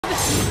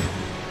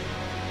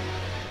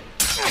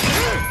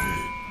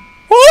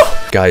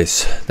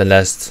Guys, the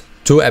last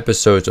 2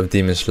 episodes of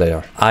Demon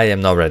Slayer. I am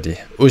not ready.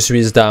 Usui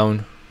is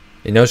down.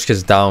 Inosuke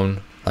is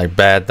down. Like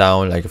bad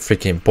down. Like a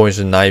freaking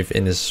poison knife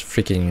in his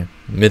freaking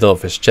middle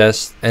of his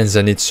chest. And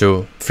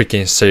Zenitsu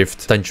freaking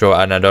saved Tanjiro.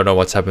 And I don't know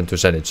what's happened to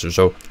Zenitsu.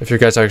 So if you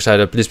guys are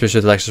excited, please be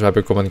sure to like, subscribe,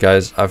 and comment,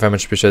 guys. I very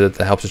much appreciate it.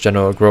 It helps the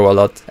channel grow a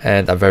lot.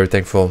 And I'm very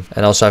thankful.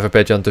 And also I have a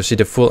Patreon to see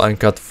the full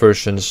uncut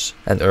versions.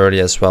 And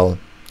early as well.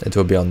 It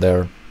will be on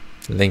there.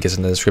 Link is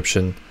in the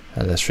description.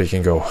 And let's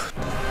freaking go.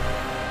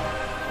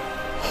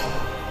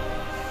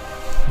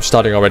 I'm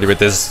starting already with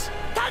this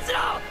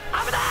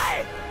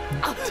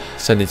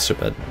Zenitsu,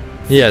 but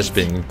he has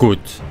been good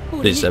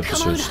these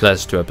episodes,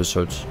 last 2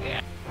 episodes.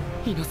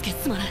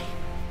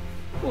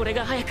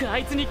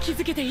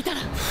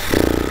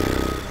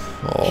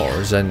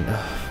 Oh, Zen,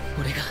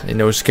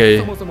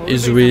 Inosuke,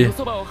 Izui,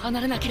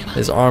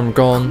 his arm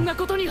gone,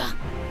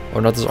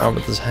 or not his arm,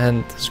 but his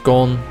hand is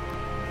gone.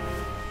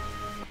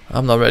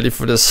 I'm not ready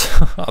for this.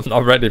 I'm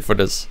not ready for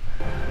this.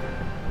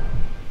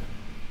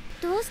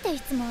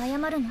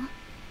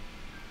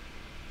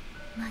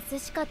 貧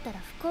しかったら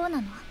不幸な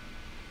の？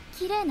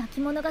綺麗な着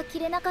物が着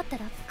れなかった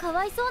らか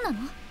わいそうなの？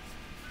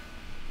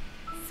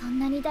そん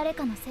なに誰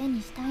かのせい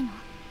にしたいの？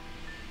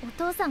お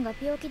父さんが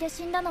病気で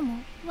死んだの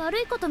も悪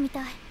いことみ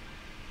たい。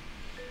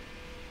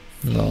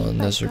頑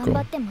張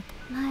っても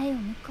前を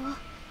向こ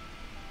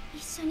う。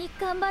一緒に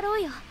頑張ろ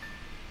うよ。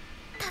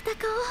戦おう。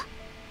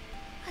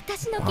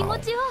私の気持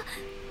ちを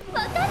分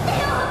かってよ。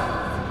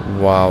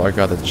Wow, I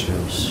got the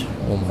chills.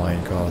 Oh my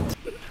god.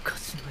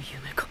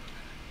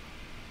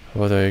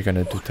 What are you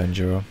gonna do,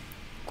 Tanjiro?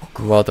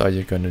 What are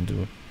you gonna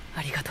do?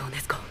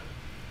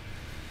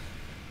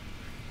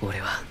 Well,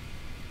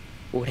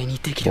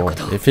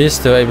 if he's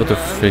still able to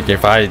freaking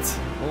fight.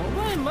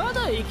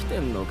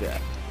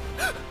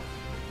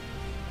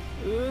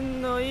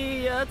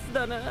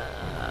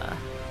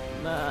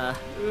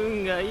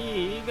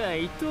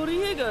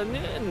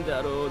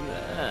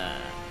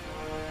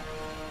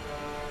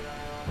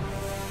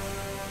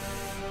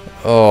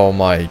 Oh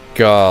my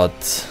god.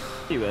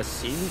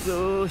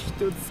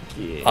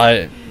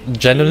 I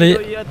generally,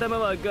 I don't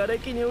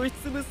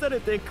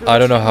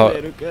know how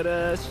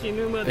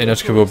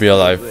Inosuke will be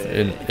alive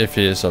if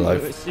he is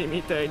alive.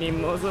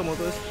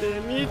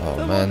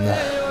 Oh man.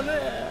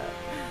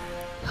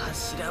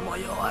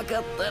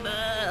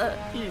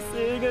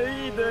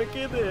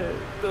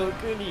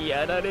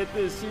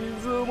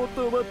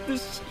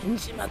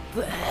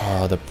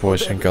 Oh, the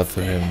poison got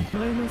to him.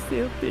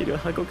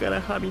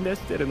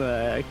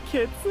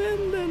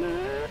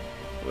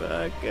 わ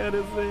か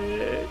る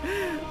ぜ。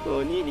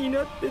鬼に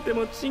なってて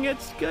も血が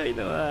近い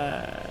の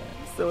は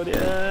そり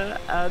ゃ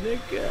姉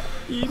か。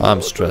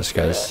I'm stressed,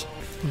 guys.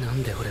 な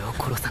んで俺を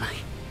殺さない？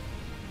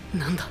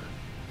なんだ？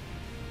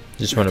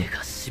 Just wanna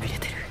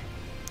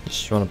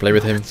play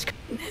with him.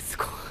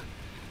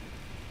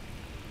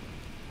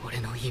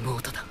 俺の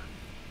妹だ。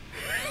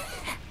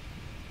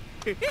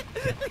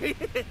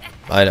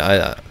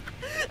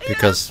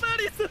Because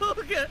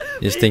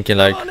he's thinking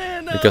like,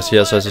 because he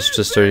also has a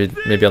sister, he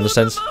maybe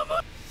understands.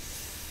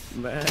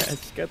 まあ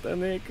仕方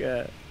ね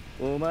えか。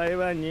お前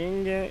は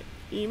人間、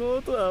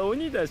妹は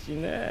鬼だし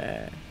な。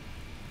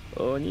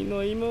鬼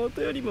の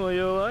妹よりも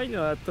弱い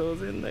のは当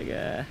然だ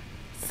が、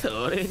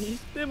それにし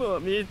ても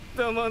みっ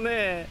ともね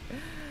え。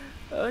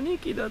兄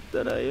貴だっ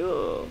たら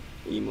よ、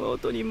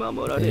妹に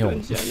守られる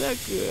んじゃな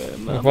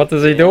く、What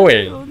is he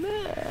doing?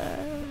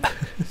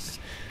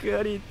 しっ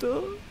かり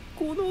と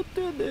この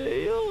手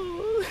でよ。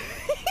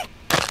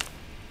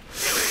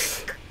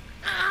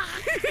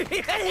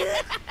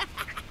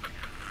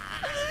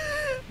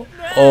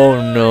Oh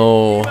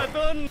no.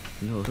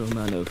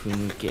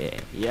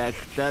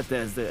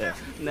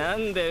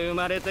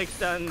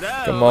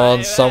 Come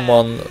on,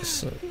 someone.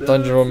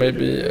 Tanjiro,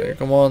 maybe.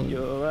 Come on.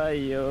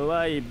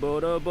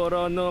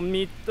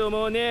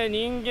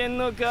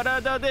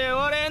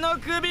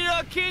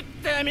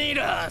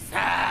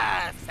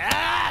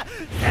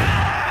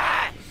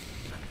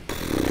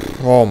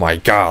 Oh my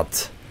god.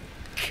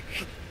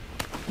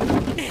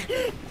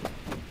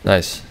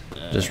 Nice.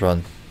 Just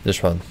run.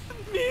 Just run.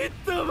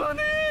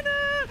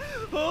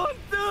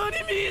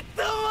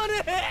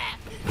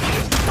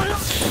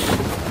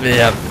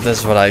 Yeah,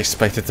 that's what I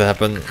expected to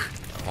happen.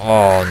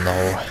 Oh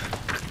no.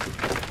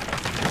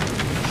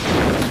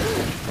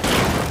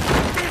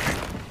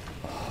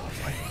 Oh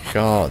my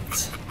god.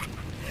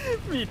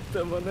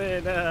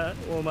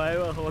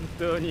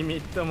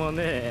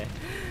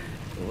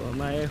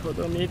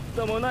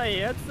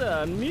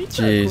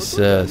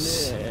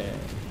 Jesus.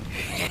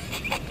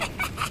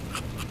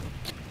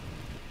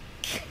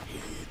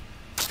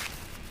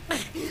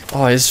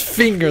 Oh, his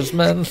fingers,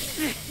 man.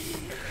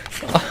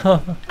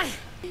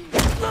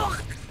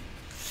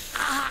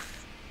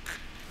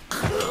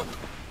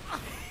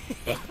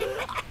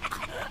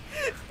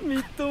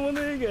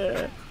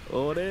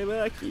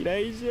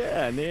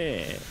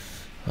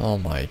 Oh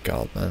my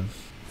god, man.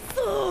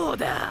 What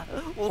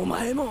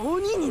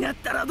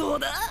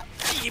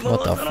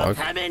the fuck?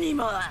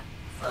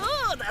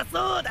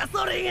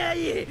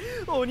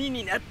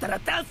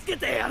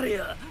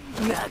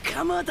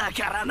 仲間だ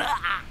からな。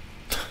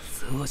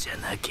そうじゃ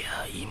なき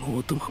ゃ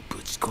妹も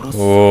ぶち殺す。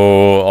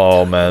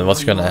Oh man,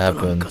 what's gonna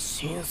happen?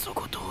 心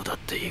底どうだっ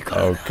ていいか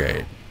らな。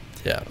 Okay,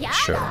 yeah,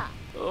 sure.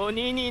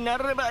 鬼にな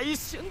れば一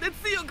瞬で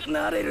強く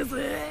なれる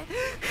ぜ。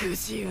不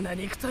自由な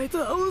肉体と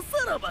はお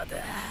さらばだ。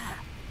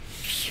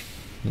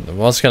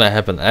What's gonna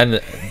happen?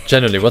 And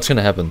generally, what's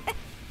gonna happen?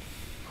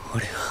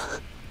 俺は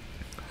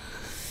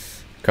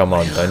Come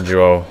on,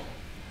 Tanjiro.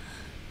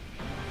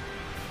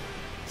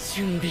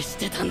 準備し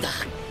てたんだ。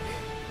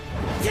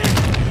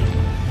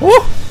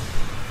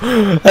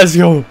 Let's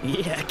go. い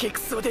や、ケク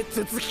ソで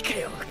続きか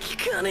よ。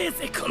聞かねえ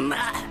ぜこん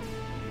な。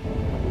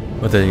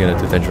 What are you gonna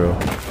do, Tanjiro?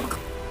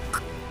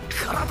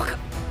 体が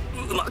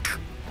うまく。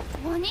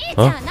お兄ち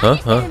ゃん、何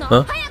してるの？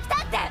早く立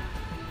って。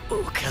お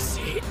かし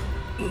い。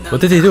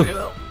 What did he do?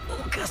 お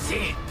かし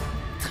い。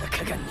た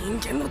かが人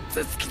間の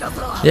頭突きだ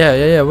ぞ。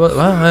 Yeah. What?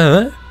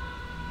 頭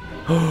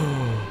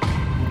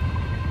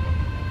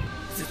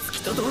突き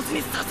と同時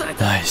に刺され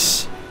た。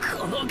 Nice.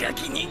 このガ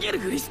キ逃げる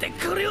ふりして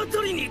これを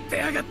取りに行って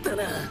やがった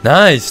な。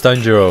 Nice,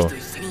 Tanjiro. と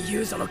一緒に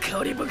勇者の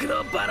香り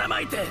袋をばらま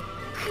いて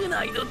苦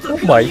内の毒 Oh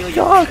の my 匂い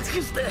を God. 隠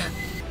して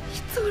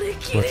一人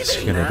きり What is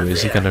he gonna do?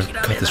 Is he gonna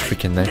cut his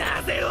freaking neck?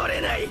 なぜ折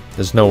れない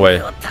There's no way.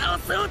 倒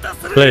そうと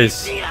する Please. 意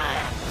志がな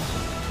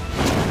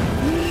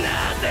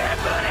ぜ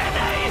ぶれな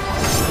い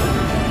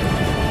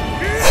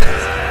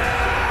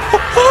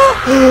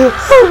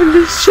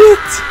Holy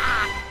shit!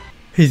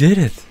 He did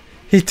it.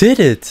 He did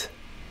it.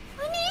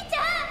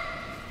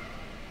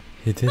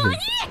 He did it.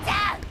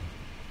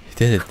 He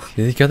did it.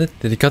 Did he cut it?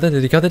 Did he cut it?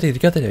 Did he cut it? Did he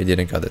cut it? He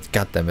didn't cut it.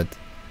 God damn it.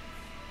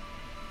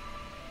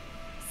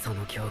 そ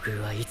の境遇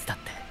はいつだっ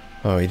て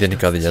Oh, he didn't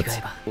cut it 違え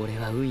yet. ば俺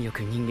は運よ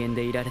く人間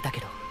でいられたけ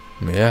ど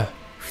Yeah.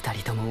 二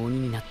人とも鬼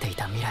になってい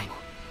た未来も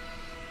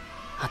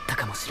あった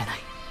かもしれない。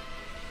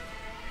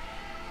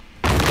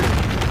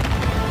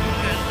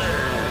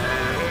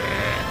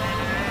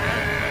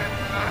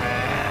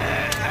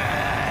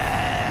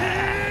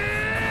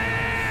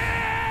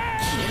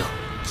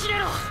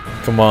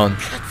 Come on.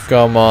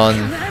 Come on.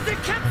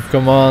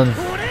 Come on.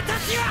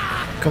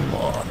 Come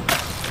on.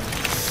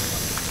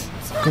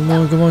 Come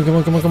on, come on, come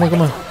on, come on, come on,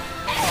 come on.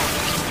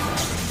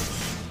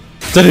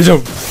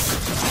 Zenitsu!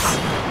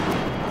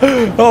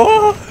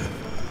 Oh!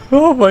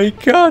 Oh my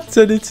god,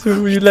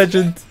 Zenitsu, you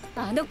legend!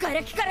 あの瓦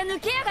礫から抜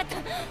けやがった。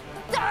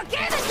ドケ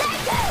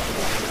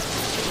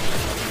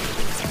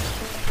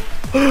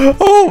ル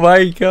Oh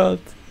my god!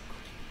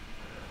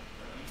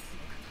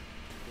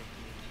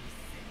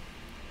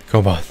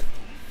 Come on.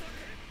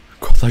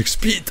 Godlike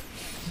speed!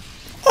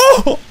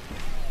 Oh!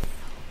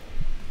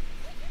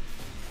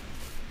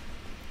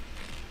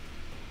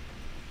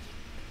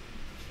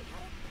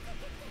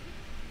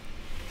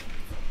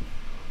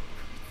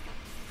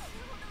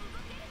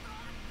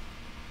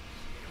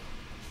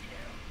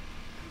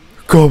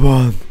 Come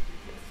on!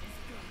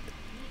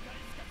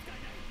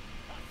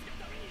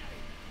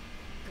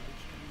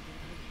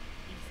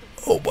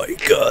 Oh my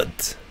god!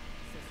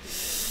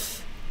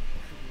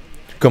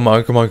 Come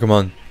on, come on, come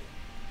on.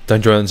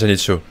 Tanjiro and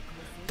Zenitsu.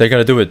 They're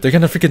gonna do it. They're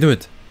gonna freaking do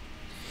it.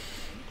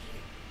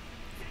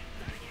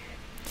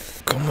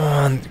 Come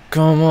on,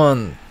 come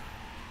on.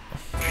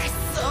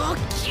 そう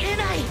切れ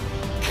ない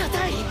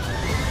硬い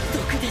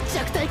毒で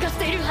弱体化し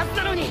ているはず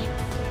なのに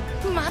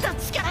まだ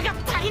力が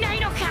足りない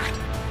のか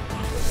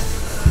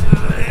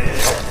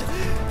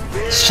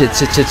Shit,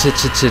 shit, shit, shit,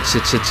 shit, shit,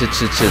 shit, shit, shit,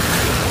 shit, shit.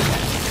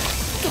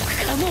 毒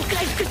からもう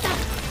回復した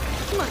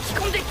巻き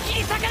込んで切り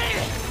裂かれる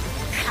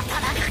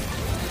刀が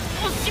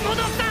押し戻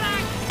さな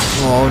い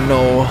Oh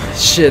no.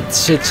 Shit,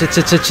 shit, shit,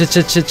 shit, shit, shit,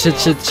 shit, shit, shit,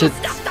 shit, shit.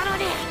 だったの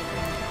に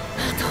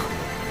あとも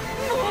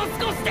う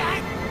少しで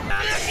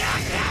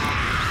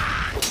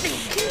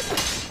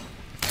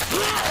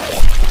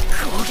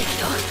攻撃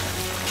の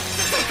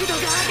速度が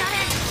上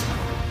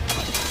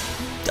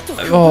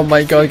がる Oh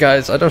my god,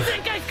 guys, I don't.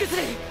 全回復す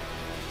る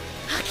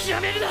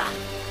諦めるな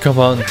Come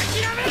on. 諦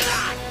めるな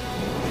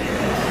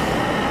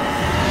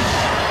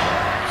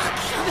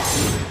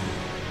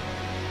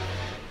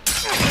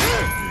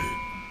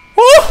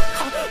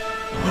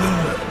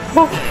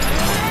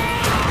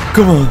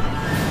Come on.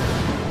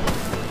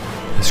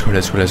 Let's go,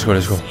 let's go, let's go,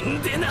 let's go. 死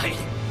んでない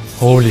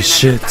Holy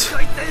shit. こ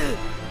い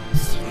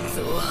つ心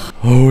臓は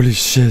Holy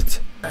shit.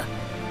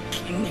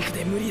 筋肉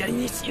で無理やり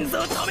に心臓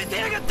を止めて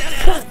やがったな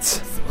What?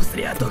 そうす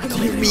りゃ毒の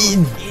メールも一時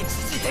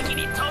的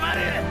に止ま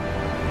る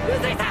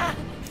うずいた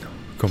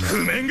Come on.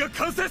 譜面が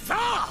完成した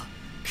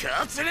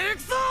勝ちに行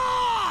くぞ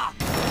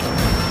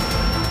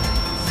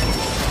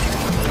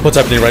What's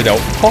happening right now?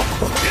 Oh.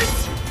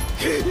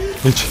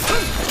 H.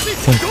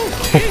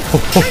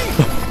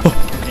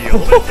 呼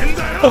べてん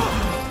だよて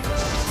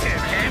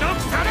めえの汚い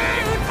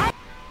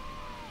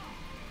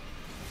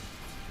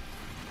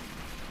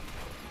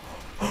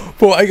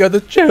Bro, I got the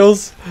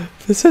chills.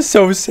 This is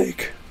so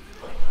sick.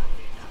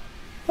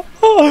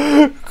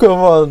 Come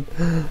on.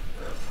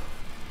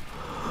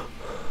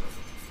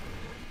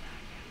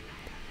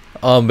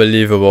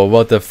 Unbelievable.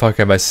 What the fuck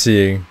am I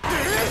seeing?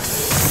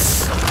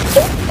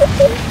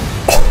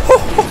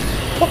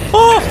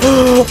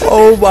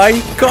 Oh Oh my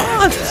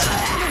god!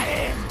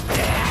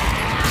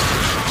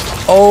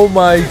 Oh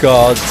my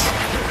god!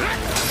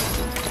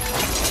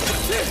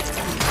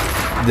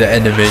 The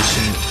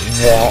animation.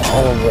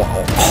 Wow!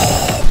 Wow!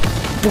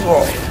 Bro,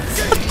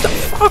 what the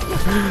fuck?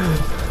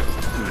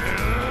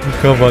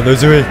 Come on, don't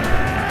do it.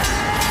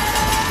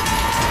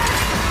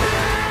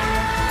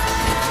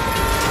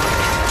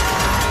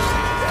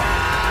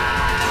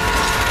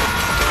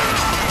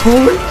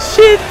 Holy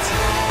shit!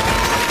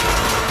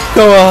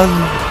 Come on!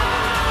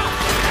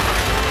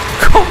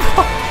 Come on!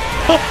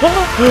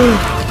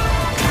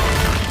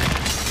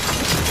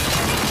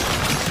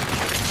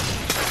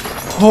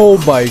 Oh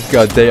my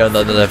god, they are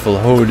not level.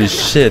 Holy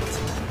shit!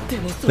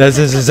 This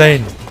is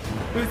insane!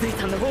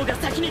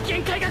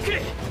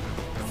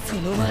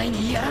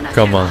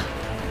 Come on,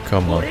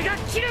 come on. Eee,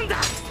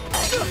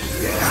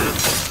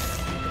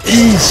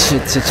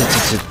 shit, shit, shit,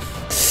 shit, shit.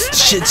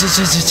 Shit, shit,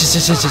 shit, shit,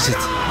 shit, shit, shit, shit.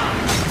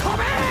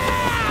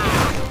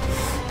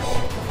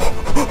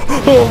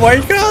 Oh my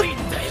god!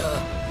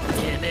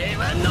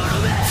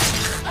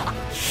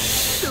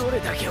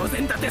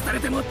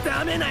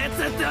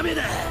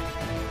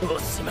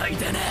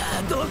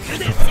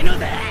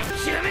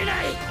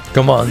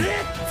 Come on.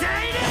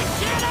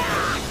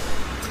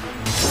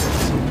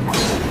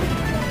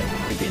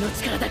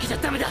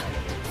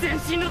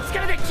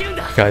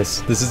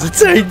 Guys, this is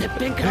insane.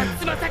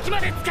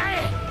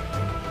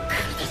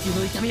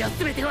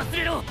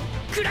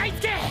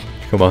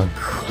 Come on.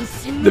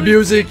 The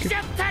music.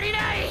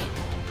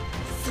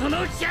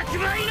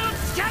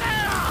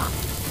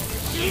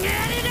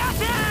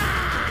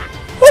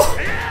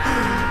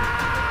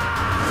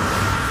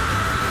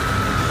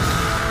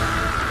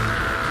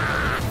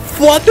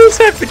 What is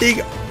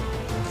happening?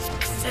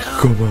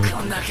 Come on.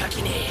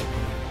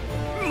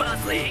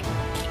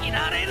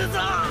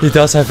 He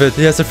does have it.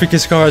 He has a freaking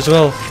scar as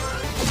well.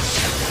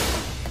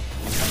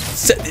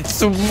 Send it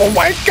to. Oh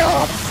my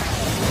god.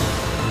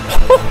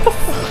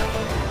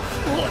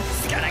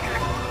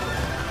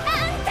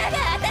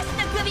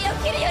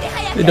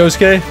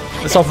 Inosuke?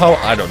 Somehow?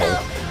 I don't know.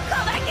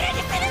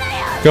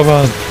 Come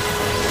on.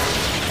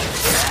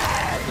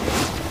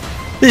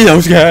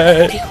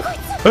 Inosuke!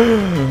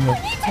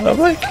 Oh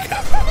my god.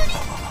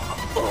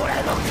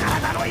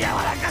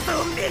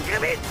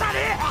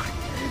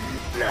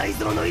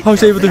 How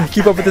is he able to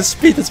keep up with the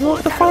speed as well?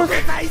 What the fuck?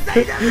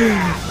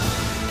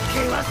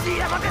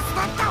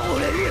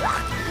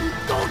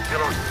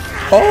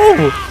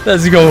 Oh!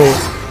 Let's go!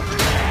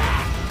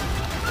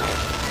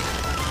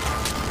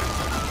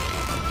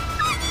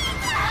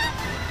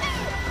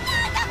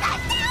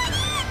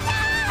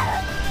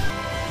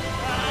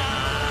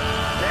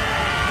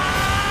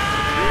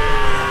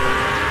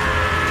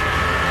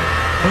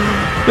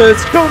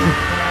 Let's go!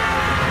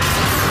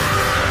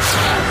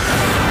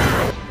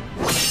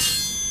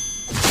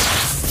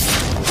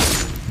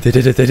 They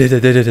did it, they did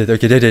it, they did it.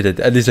 Okay, they did it.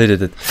 At least they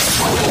did it.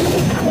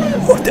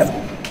 What the?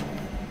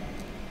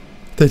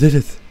 They did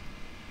it.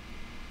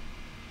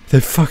 They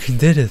fucking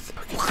did it.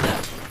 Okay.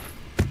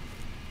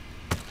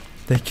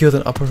 They killed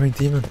an upper rank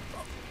demon.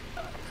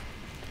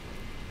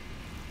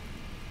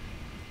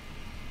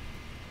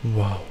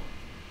 Wow.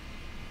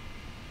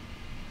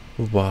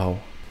 Wow.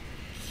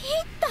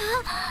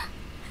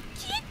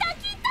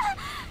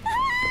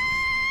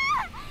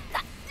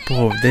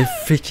 Bro, they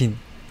freaking...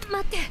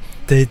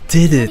 They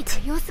did it!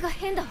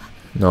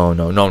 No,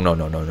 no, no, no,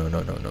 no, no, no,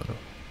 no, no, no.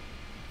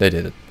 They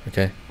did it,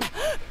 okay?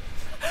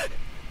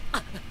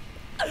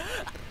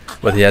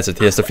 But he has it,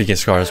 he has the freaking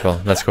scar as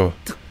well. Let's go.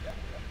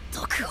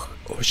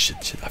 Oh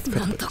shit, shit, I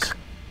forgot about this.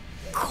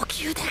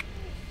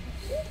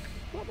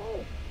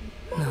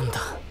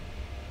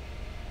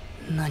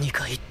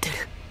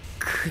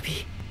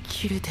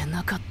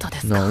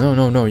 No, no,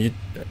 no, no, you...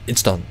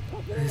 It's done.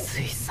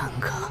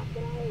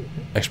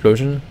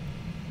 Explosion?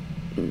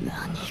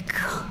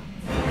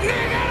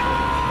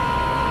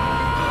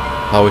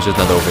 How is it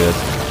not over yet?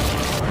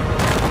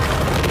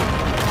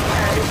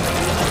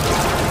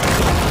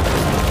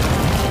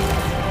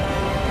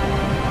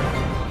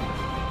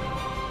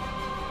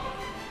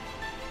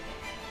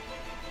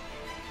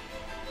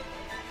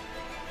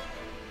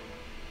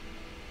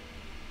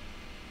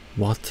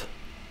 What?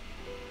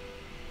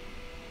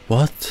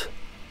 What?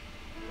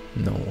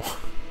 No.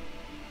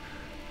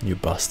 You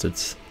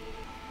bastards.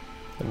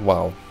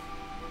 Wow.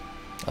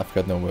 I've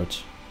got no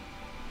words.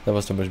 That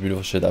was the most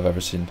beautiful shit I've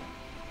ever seen.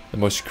 The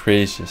most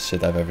craziest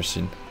shit I've ever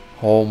seen.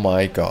 Oh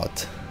my god.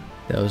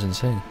 That was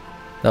insane.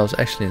 That was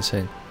actually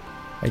insane.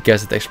 I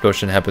guess that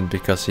explosion happened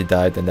because he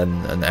died and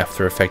then an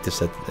after effect is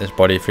that his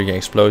body freaking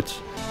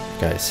explodes.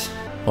 Guys,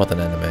 what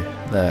an anime.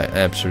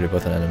 Absolutely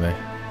what an anime.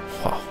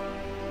 Wow.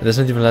 And that's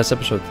not even the last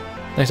episode.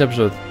 Next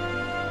episode.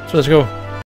 So let's go.